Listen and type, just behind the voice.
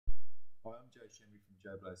Hi, I'm Joe Shenry from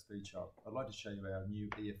Blo Speed Shop. I'd like to show you our new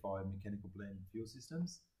EFI mechanical blend fuel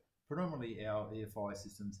systems. Predominantly our EFI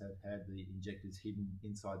systems have had the injectors hidden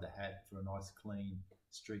inside the hat for a nice clean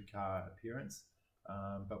street car appearance.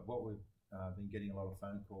 But what we've been getting a lot of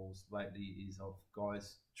phone calls lately is of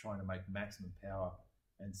guys trying to make maximum power.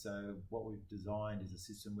 And so what we've designed is a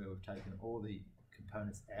system where we've taken all the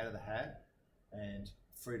components out of the hat and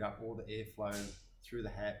freed up all the airflow through the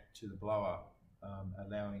hat to the blower,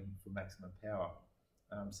 allowing for maximum power.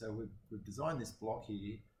 So we've designed this block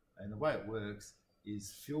here, and the way it works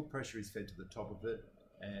is fuel pressure is fed to the top of it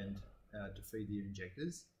and to feed the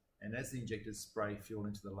injectors. And as the injectors spray fuel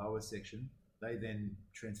into the lower section, they then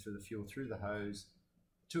transfer the fuel through the hose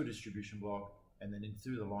to a distribution block and then in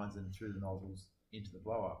through the lines and through the nozzles into the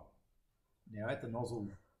blower. Now at the nozzle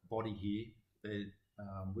body here,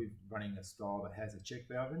 we're running a style that has a check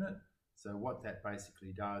valve in it. So what that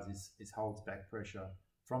basically does is holds back pressure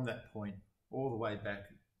from that point all the way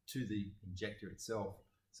back to the injector itself.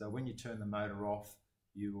 So when you turn the motor off,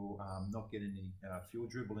 you will not get any fuel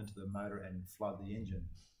dribble into the motor and flood the engine.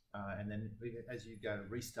 And then as you go to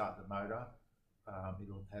restart the motor,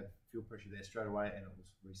 it'll have fuel pressure there straight away and it will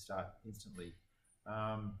restart instantly.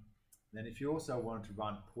 Then if you also wanted to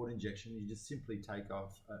run port injection, you just simply take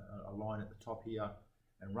off a line at the top here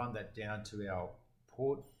and run that down to our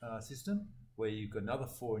port system, where you've got another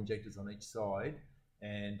 4 injectors on each side,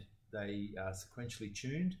 and they are sequentially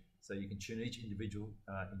tuned, so you can tune each individual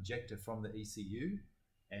injector from the ECU,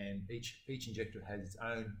 and each injector has its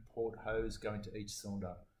own port hose going to each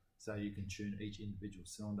cylinder, so you can tune each individual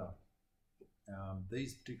cylinder.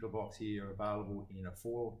 These particular blocks here are available in a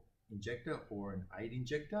 4 injector or an 8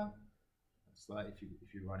 injector, so if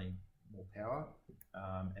you're running more power,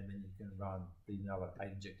 and then you can run another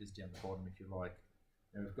 8 injectors down the bottom if you like.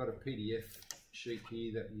 Now we've got a PDF sheet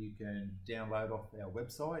here that you can download off our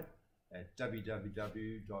website at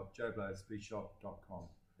www.joblospeedshop.com.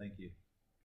 Thank you.